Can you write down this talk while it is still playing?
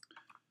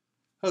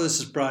Oh, this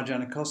is Brad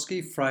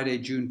Janikowski, Friday,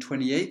 June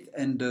 28th,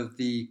 end of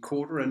the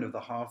quarter, end of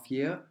the half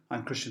year.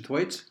 I'm Christian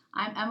Thwaites.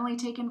 I'm Emily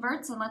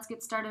Taken-Verts, and let's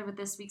get started with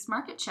this week's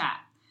market chat.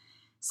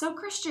 So,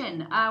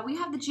 Christian, we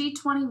have the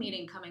G20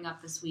 meeting coming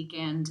up this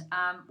weekend.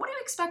 What do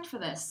you expect for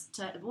this?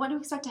 What do you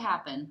expect to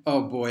happen?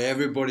 Oh boy,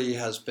 everybody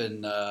has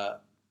been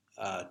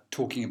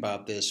talking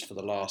about this for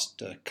the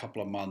last couple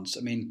of months.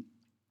 I mean,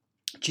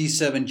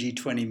 G7,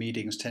 G20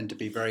 meetings tend to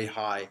be very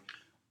high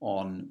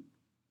on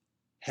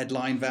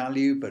headline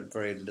value, but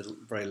very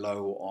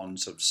low on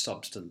sort of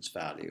substance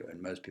value.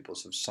 And most people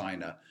sort of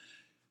sign a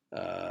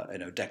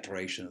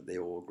declaration that they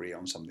all agree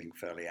on something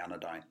fairly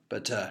anodyne.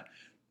 But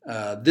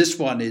this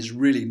one is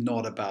really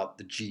not about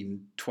the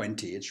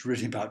G20. It's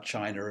really about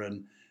China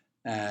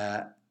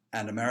and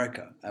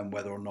America, and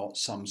whether or not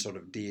some sort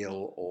of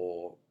deal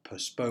or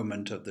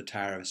postponement of the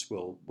tariffs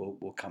will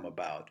come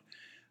about.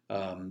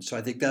 So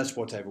I think that's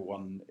what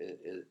everyone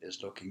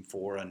is looking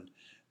for. And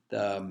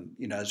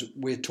as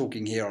we're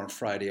talking here on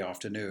Friday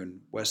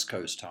afternoon, West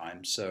Coast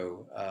time,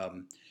 so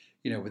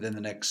within the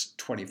next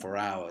 24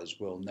 hours,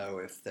 we'll know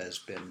if there's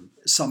been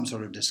some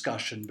sort of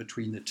discussion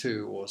between the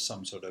two or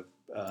some sort of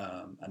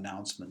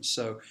announcement.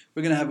 So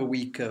we're going to have a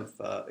week of,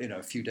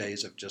 a few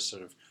days of just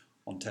sort of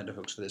on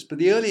tenterhooks for this. But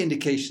the early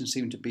indications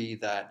seem to be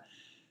that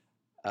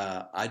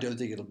I don't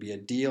think it'll be a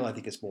deal. I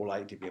think it's more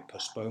likely to be a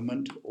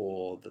postponement,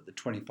 or that the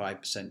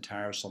 25%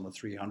 tariffs on the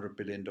 $300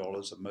 billion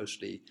are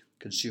mostly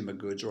consumer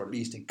goods, or at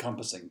least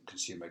encompassing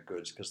consumer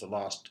goods, because the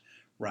last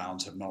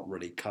rounds have not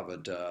really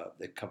covered,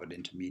 they've covered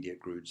intermediate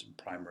goods and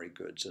primary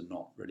goods and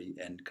not really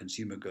end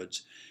consumer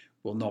goods.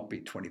 Will not be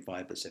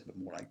 25%, but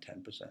more like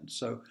 10%.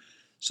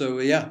 So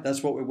yeah,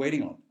 that's what we're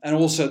waiting on. And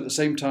also at the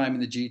same time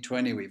in the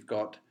G20, we've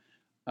got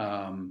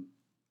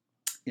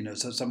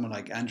so someone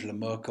like Angela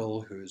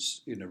Merkel,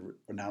 who's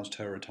announced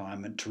her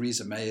retirement.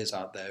 Theresa May is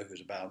out there, who's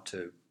about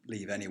to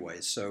leave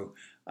anyway. So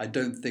I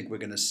don't think we're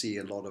going to see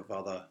a lot of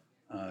other,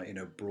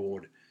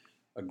 broad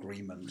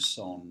agreements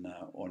on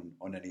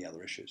any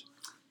other issues.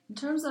 In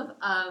terms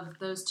of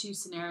those two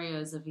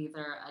scenarios of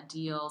either a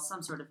deal,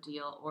 some sort of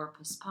deal, or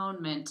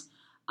postponement,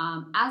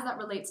 as that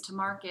relates to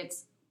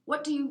markets,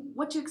 what do you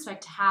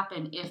expect to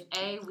happen if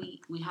A,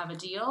 we have a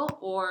deal,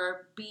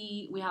 or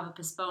B, we have a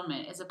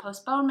postponement? Is a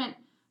postponement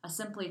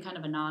simply kind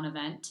of a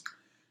non-event?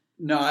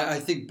 No, I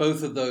think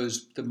both of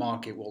those the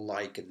market will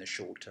like in the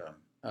short term.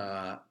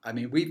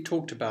 We've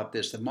talked about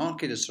this. The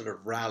market has sort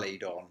of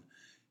rallied on,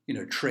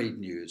 trade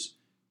news,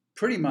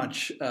 pretty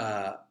much.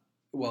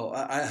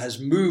 Has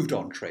moved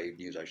on trade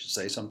news, I should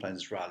say.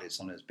 Sometimes it's rallied,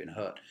 sometimes it's been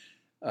hurt.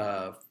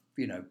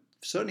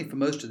 Certainly for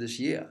most of this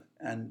year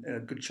and a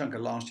good chunk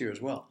of last year as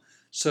well.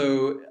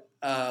 So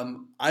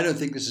I don't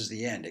think this is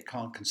the end. It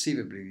can't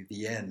conceivably be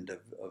the end of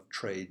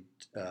trade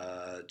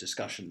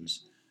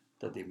discussions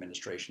that the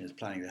administration is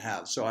planning to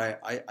have. So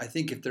I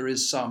think if there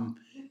is some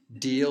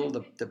deal,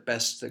 the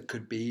best that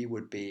could be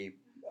would be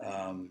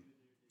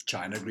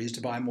China agrees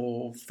to buy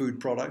more food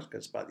products,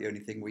 because it's about the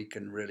only thing we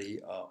can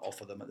really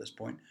offer them at this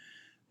point,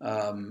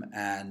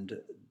 and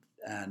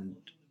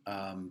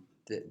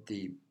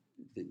the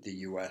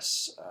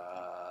U.S.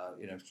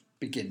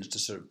 Begins to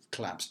sort of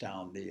collapse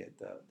down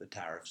the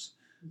tariffs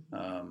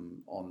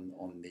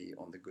on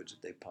the goods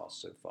that they've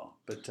passed so far.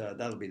 But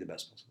that'll be the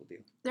best possible deal.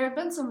 There have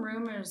been some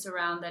rumors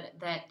around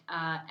that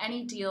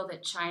any deal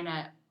that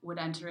China would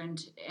enter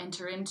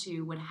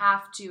into would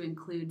have to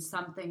include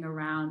something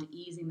around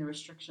easing the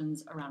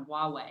restrictions around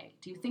Huawei.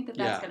 Do you think that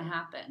that's going to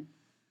happen?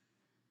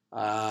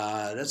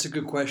 That's a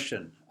good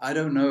question. I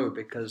don't know,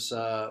 because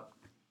the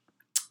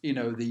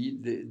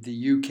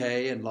UK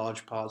and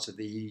large parts of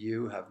the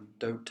EU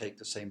don't take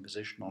the same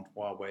position on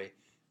Huawei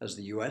as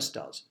the US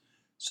does.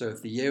 So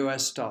if the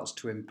US starts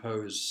to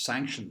impose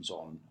sanctions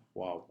on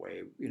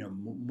Huawei,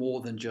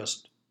 more than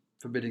just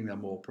forbidding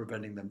them or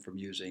preventing them from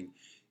using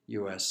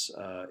US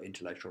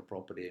intellectual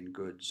property and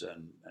goods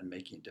and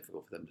making it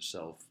difficult for them to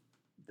sell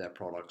their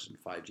products and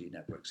 5G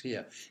networks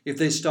here, if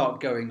they start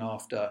going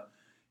after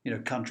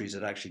countries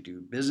that actually do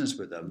business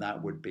with them,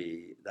 that would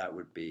be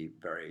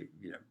very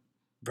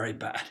very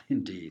bad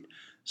indeed.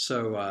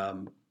 So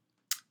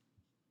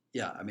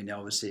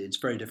obviously it's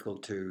very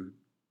difficult to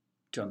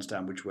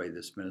understand which way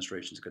this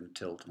administration is going to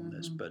tilt on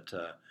this, but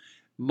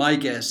my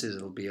guess is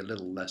it'll be a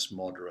little less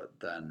moderate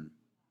than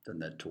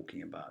they're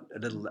talking about,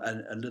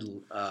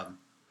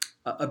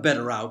 a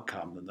better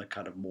outcome than the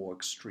kind of more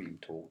extreme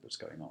talk that's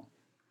going on.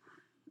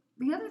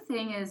 The other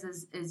thing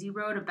is you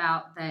wrote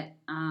about that,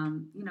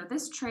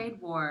 this trade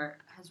war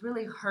has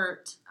really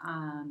hurt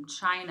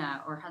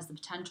China, or has the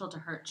potential to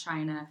hurt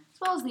China, as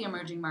well as the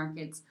emerging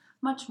markets,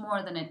 much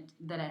more than it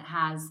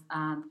has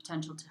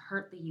potential to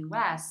hurt the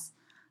U.S.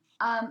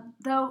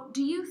 Though,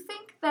 do you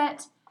think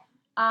that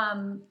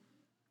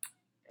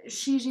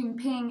Xi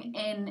Jinping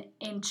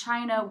in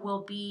China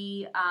will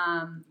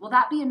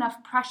that be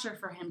enough pressure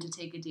for him to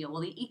take a deal?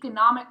 Will the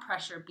economic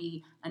pressure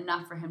be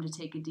enough for him to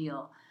take a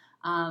deal?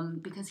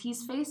 Because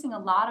he's facing a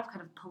lot of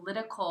kind of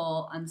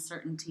political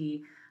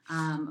uncertainty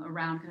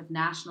around kind of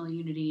national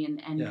unity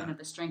and kind of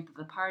the strength of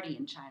the party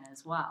in China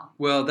as well.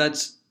 Well,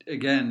 that's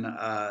again,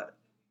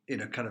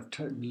 kind of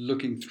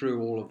looking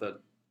through all of the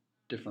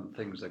different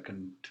things that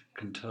can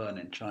turn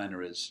in China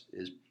is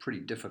pretty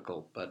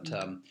difficult. But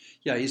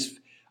yeah,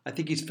 I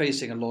think he's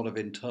facing a lot of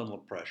internal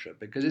pressure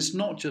because it's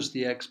not just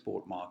the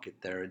export market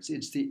there;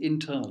 it's the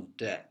internal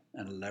debt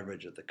and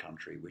leverage of the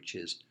country, which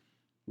is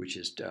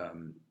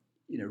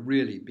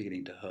really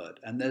beginning to hurt.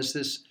 And there's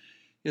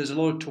a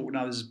lot of talk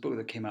now. There's this book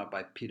that came out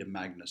by Peter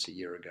Magnus a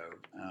year ago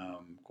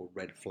called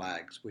Red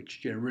Flags, which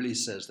really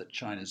says that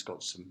China's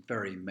got some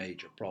very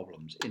major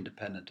problems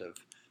independent of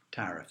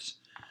tariffs.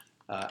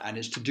 And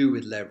it's to do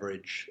with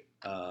leverage,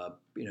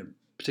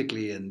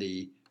 particularly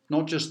in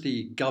not just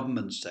the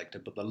government sector,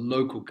 but the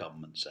local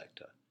government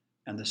sector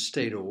and the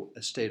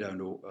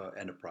state-owned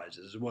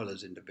enterprises, as well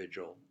as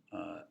individual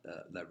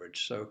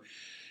leverage. So,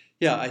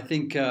 yeah, I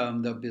think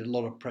there'll be a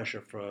lot of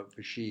pressure for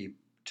Xi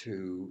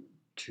to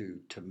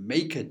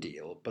make a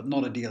deal, but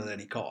not a deal at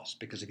any cost.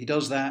 Because if he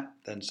does that,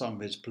 then some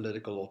of his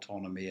political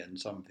autonomy and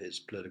some of his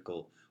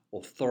political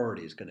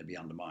authority is going to be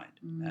undermined,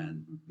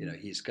 and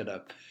he's going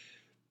to.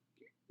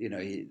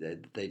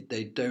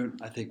 They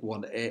don't, I think,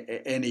 want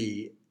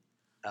any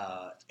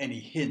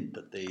hint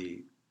that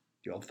the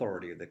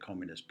authority of the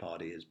Communist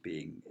Party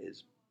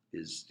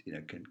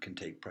can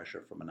take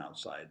pressure from an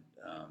outside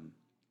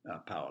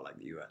power like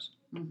the U.S.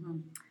 Mm-hmm.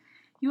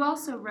 You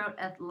also wrote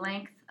at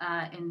length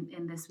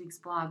in this week's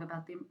blog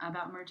about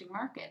emerging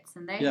markets,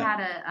 and they had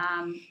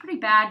a pretty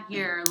bad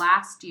year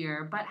last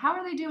year. But how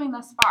are they doing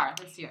thus far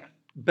this year?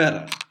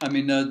 Better. I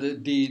mean,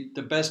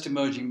 the best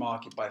emerging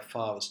market by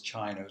far was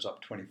China. It was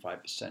up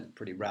 25%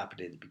 pretty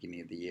rapidly at the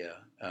beginning of the year.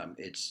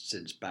 It's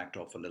since backed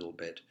off a little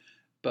bit.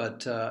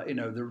 But,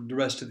 the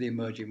rest of the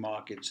emerging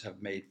markets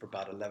have made for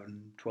about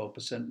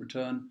 11-12%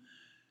 return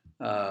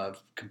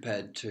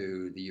compared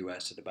to the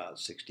US at about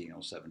 16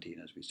 or 17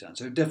 as we stand.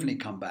 So it's definitely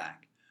come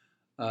back.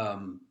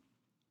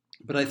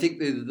 But I think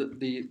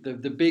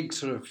the big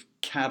sort of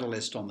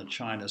catalyst on the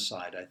China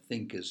side, I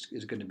think, is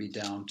going to be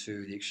down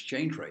to the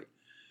exchange rate.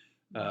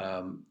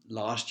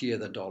 Last year,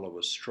 the dollar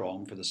was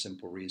strong for the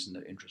simple reason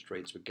that interest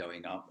rates were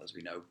going up, as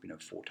we know,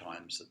 4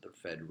 times that the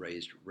Fed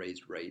raised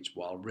rates,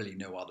 while really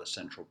no other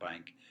central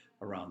bank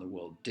around the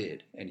world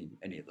did, any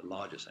of the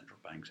larger central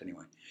banks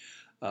anyway.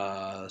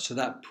 So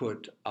that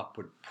put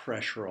upward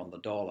pressure on the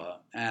dollar,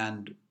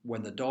 and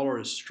when the dollar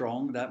is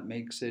strong, that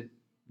makes it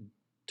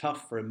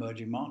tough for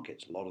emerging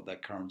markets. A lot of their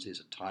currencies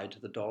are tied to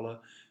the dollar.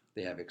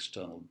 They have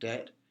external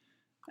debt.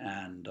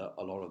 And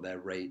a lot of their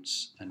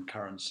rates and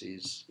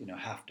currencies,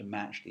 have to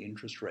match the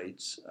interest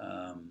rates,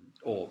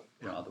 or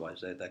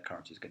otherwise their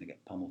currency is going to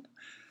get pummeled.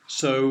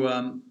 So,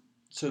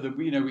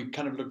 we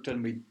kind of looked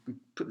and we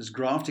put this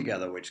graph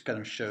together, which kind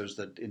of shows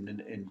that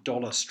in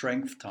dollar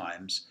strength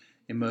times,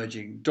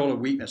 dollar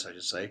weakness, I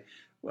should say,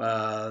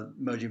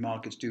 emerging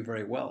markets do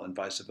very well, and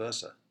vice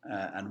versa.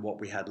 And what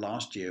we had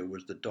last year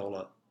was the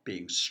dollar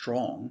being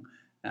strong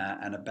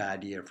and a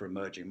bad year for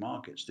emerging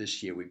markets.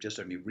 This year, we've just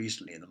only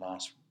recently, in the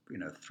last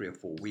 3 or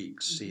 4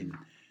 weeks, seen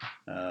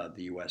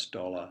the US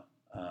dollar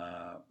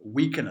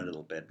weaken a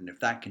little bit. And if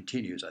that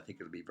continues, I think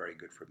it'll be very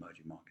good for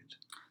emerging markets.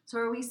 So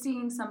are we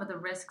seeing some of the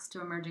risks to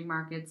emerging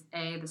markets,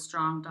 A, the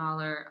strong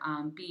dollar,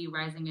 B,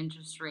 rising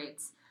interest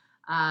rates,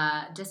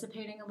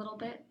 dissipating a little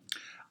bit?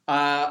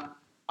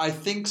 I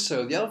think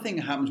so. The other thing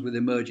that happens with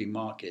emerging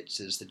markets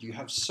is that you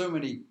have so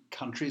many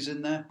countries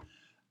in there.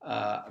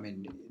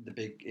 The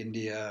big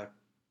India,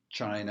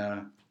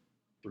 China,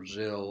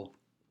 Brazil,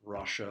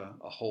 Russia,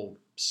 a whole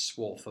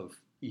swath of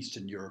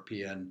Eastern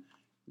European,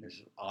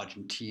 there's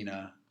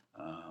Argentina,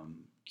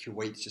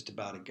 Kuwait's just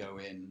about to go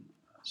in,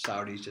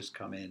 Saudi's just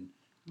come in,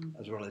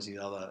 as well as these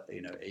other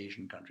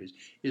Asian countries,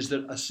 is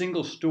that a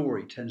single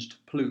story tends to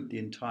pollute the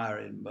entire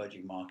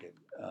emerging market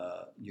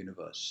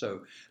universe.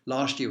 So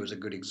last year was a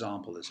good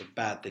example. There's some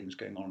bad things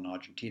going on in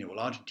Argentina. Well,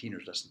 Argentina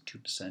is less than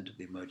 2% of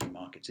the emerging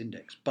markets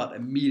index, but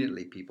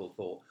immediately people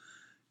thought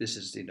this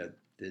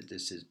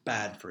is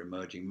bad for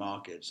emerging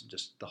markets, and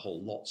just the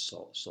whole lot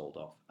sold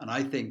off. And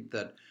I think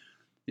that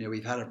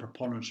we've had a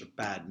preponderance of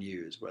bad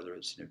news, whether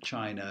it's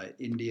China,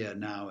 India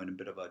now in a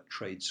bit of a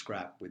trade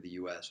scrap with the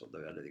US,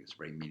 although I don't think it's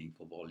very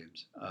meaningful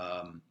volumes.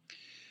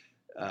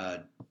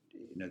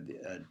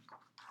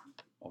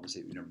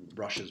 Obviously,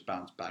 Russia's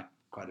bounced back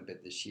quite a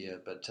bit this year,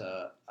 but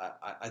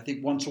I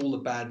think once all the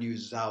bad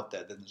news is out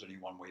there, then there's only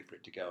one way for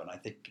it to go. And I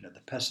think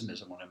the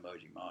pessimism on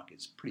emerging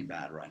markets is pretty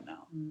bad right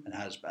now, and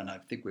I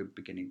think we're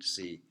beginning to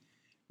see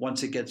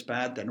once it gets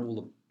bad,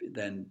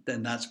 then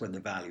that's when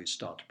the values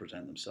start to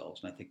present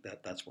themselves, and I think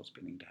that's what's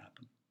beginning to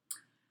happen.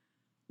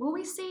 Will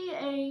we see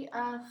a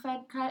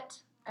Fed cut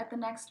at the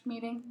next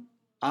meeting?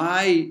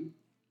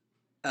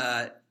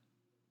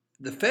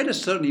 The Fed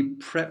has certainly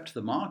prepped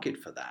the market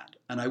for that.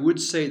 And I would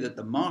say that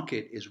the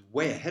market is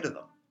way ahead of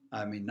them.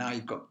 I mean, now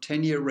you've got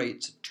 10-year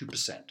rates at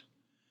 2%,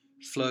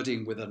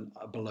 flirting with a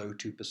below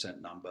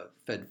 2% number,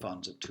 Fed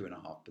funds at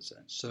 2.5%.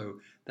 So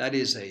that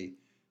is a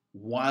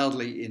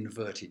wildly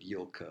inverted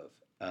yield curve,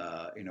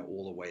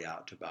 all the way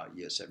out to about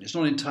year 7. It's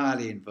not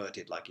entirely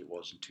inverted like it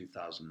was in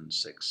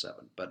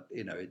 2006-7, but,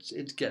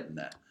 it's getting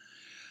there.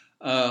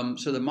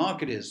 So the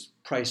market is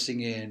pricing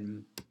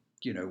in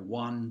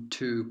 1,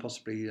 2,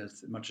 possibly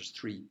as much as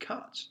 3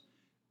 cuts,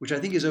 which I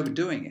think is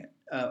overdoing it.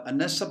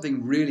 Unless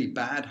something really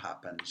bad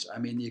happens. I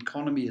mean, the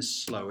economy is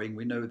slowing.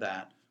 We know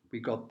that. We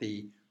got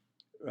the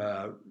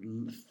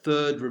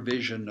third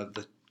revision of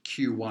the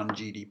Q1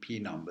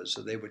 GDP numbers,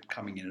 so they were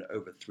coming in at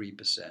over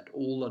 3%.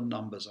 All the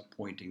numbers are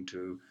pointing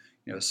to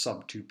a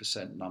sub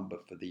 2% number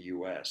for the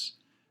U.S.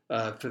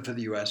 For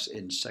the U.S.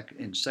 in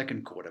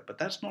second quarter, but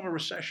that's not a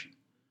recession.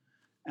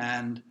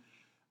 And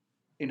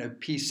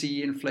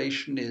PC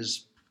inflation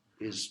is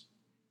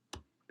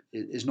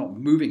not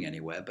moving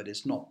anywhere, but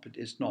it's not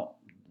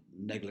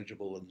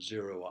negligible and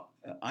zero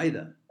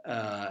either.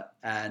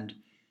 And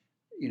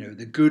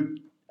the good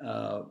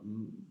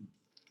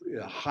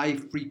high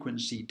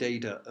frequency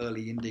data,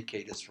 early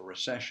indicators for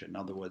recession, in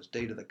other words,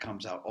 data that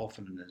comes out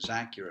often and is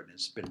accurate, and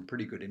it's been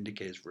pretty good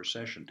indicators for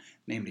recession,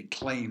 namely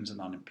claims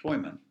and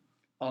unemployment,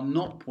 are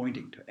not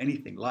pointing to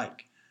anything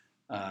like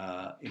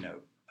a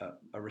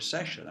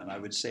recession. And I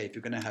would say if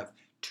you're going to have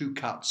 2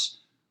 cuts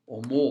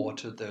or more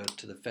to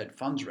the Fed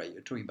funds rate,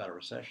 you're talking about a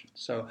recession.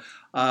 So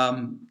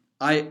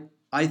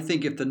I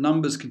think if the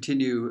numbers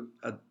continue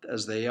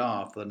as they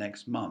are for the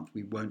next month,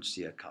 we won't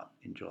see a cut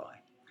in July.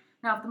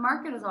 Now, if the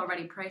market is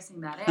already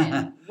pricing that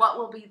in, what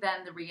will be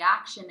then the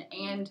reaction?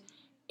 And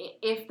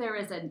if there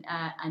is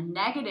a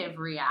negative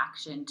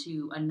reaction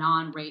to a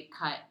non-rate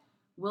cut,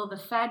 will the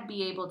Fed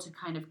be able to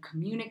kind of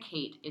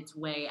communicate its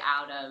way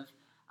out of,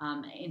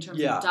 in terms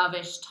of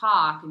dovish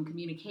talk and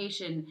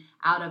communication,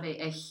 out of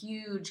a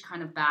huge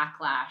kind of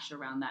backlash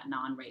around that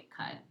non-rate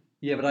cut?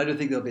 Yeah, but I don't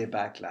think there'll be a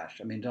backlash.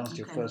 I mean, to answer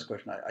your first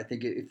question, I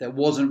think if there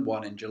wasn't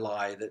one in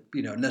July, that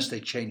unless they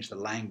change the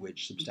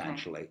language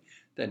substantially,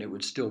 then it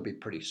would still be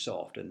pretty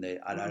soft, and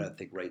I don't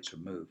think rates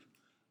would move.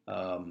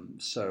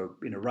 So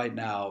right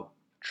now,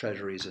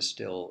 treasuries are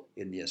still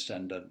in the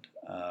ascendant.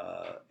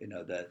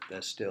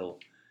 They're still,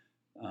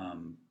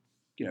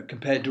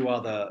 compared to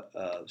other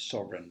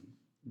sovereign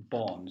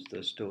bonds,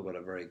 they've still got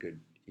a very good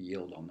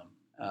yield on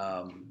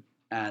them.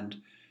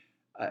 And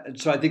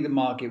so I think the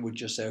market would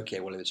just say, okay,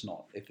 well, if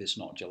it's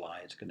not July,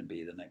 it's going to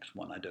be the next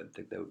one. I don't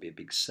think there would be a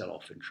big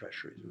sell-off in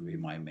treasuries. Would be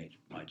my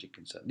major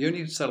concern. The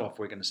only sell-off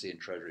we're going to see in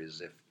treasuries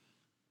is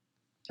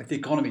if the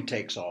economy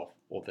takes off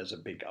or there's a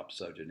big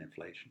upsurge in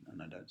inflation,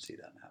 and I don't see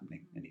that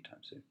happening anytime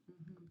soon.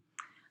 Mm-hmm.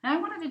 And I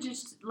wanted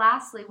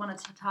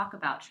to talk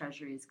about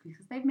treasuries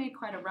because they've made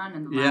quite a run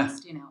in the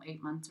last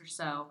 8 months or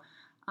so.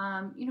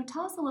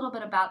 Tell us a little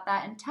bit about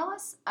that, and tell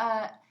us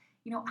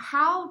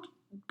how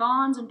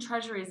bonds and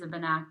treasuries have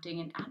been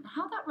acting, and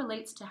how that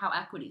relates to how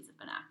equities have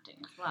been acting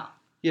as well.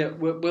 Yeah,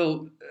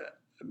 well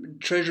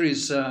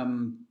treasuries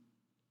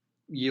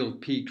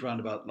yield peaked around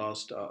about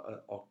last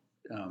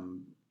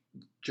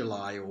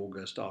July,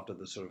 August, after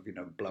the sort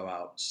of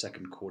blowout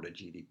second quarter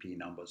GDP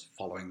numbers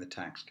following the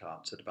tax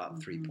cuts at about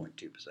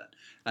 3.2%,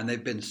 and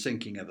they've been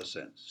sinking ever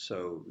since.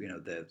 So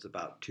there's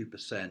about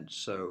 2%.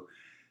 So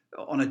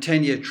on a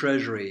 10-year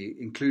Treasury,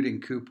 including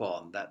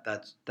coupon,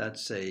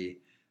 that's a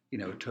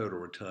total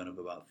return of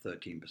about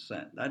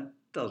 13%. That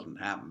doesn't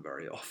happen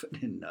very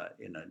often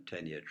in a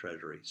 10-year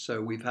Treasury.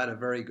 So we've had a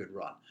very good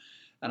run,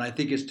 and I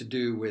think it's to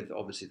do with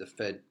obviously the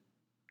Fed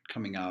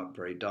coming out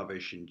very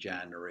dovish in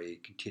January,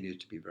 continues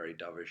to be very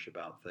dovish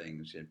about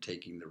things,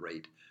 taking the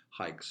rate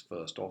hikes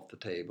first off the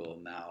table,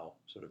 now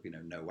sort of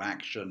no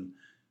action,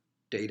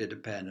 data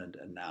dependent,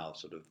 and now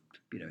sort of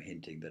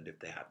hinting that if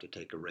they have to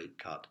take a rate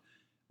cut,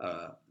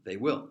 they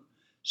will.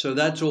 So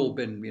that's all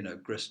been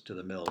grist to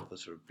the mill for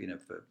sort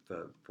of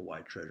for why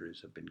treasuries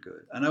have been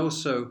good. And I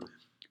also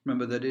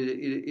remember that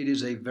it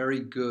is a very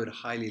good,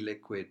 highly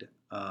liquid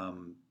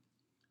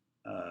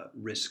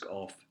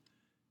risk-off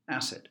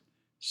asset.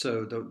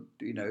 So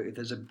if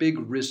there's a big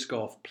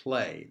risk-off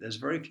play, there's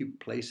very few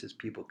places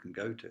people can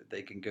go to.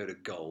 They can go to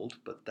gold,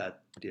 but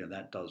that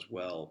does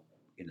well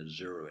in a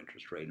zero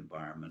interest rate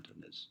environment,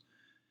 and there's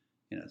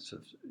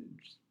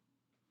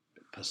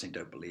personally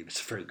don't believe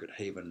it's a very good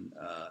haven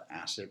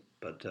asset,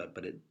 but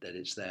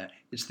it's there.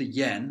 It's the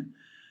yen,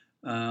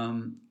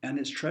 and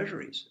it's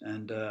treasuries,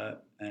 and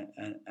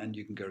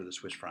you can go to the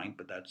Swiss franc,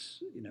 but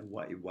that's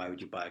why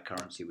would you buy a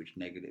currency which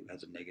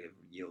has a negative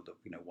yield of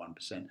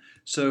 1%?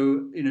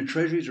 So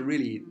treasuries are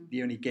really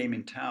the only game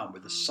in town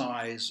with the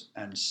size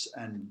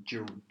and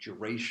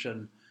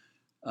duration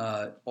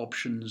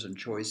options and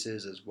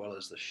choices, as well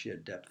as the sheer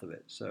depth of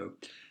it. So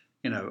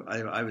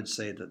I would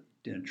say that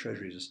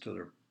treasuries are still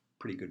a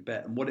pretty good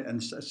bet. And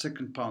the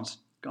second part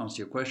to answer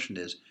your question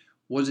is,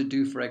 what does it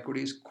do for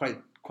equities?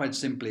 Quite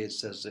simply, it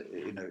says that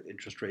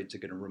interest rates are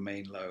going to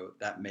remain low.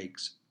 That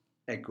makes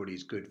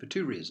equities good for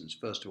two reasons.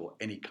 First of all,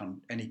 any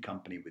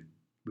company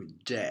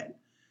with debt,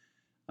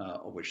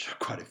 of which there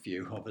are quite a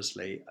few,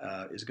 obviously,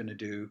 is going to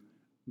do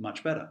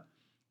much better.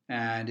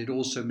 And it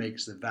also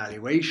makes the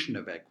valuation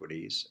of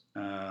equities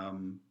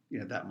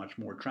that much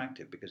more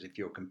attractive, because if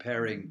you're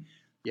comparing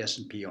the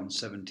S&P on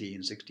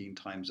 17, 16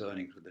 times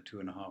earnings with a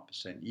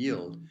 2.5%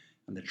 yield,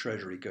 and the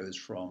Treasury goes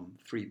from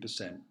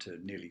 3% to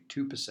nearly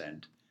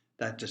 2%,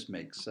 that just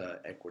makes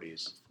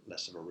equities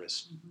less of a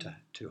risk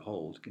to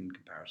hold in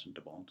comparison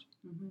to bonds.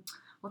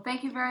 Well,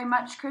 thank you very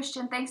much,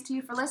 Christian. Thanks to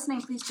you for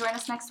listening. Please join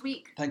us next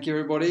week. Thank you,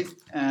 everybody.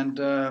 And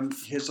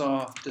here's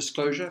our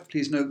disclosure.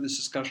 Please note this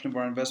discussion of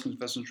our investment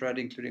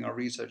strategy, including our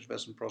research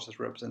investment process,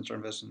 represents our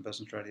investment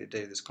strategy at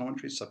date of this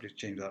commentary, subject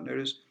to change without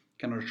notice.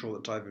 Cannot assure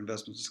that type of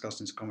investments discussed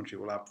in this commentary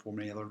will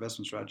outperform any other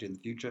investment strategy in the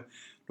future,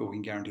 nor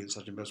can guarantee that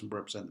such investment will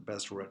represent the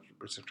best or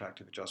risk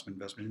attractive adjustment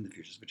investment in the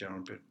future for general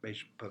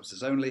information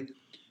purposes only.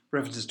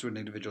 References to an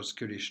individual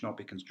security should not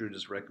be construed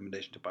as a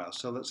recommendation to buy or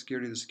sell that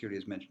security. The security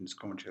as mentioned in this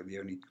commentary are the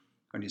only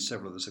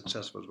several of the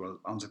successful as well as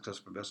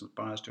unsuccessful investment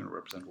buyers do not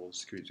represent all the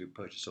securities we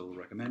purchased or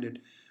recommended.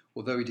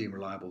 Although we deem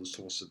reliable the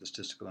sources of the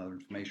statistical and other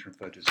information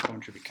referred to as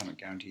commentary, we cannot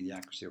guarantee the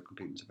accuracy or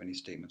completeness of any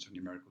statements or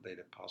numerical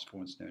data, past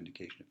performance, no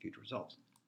indication of future results.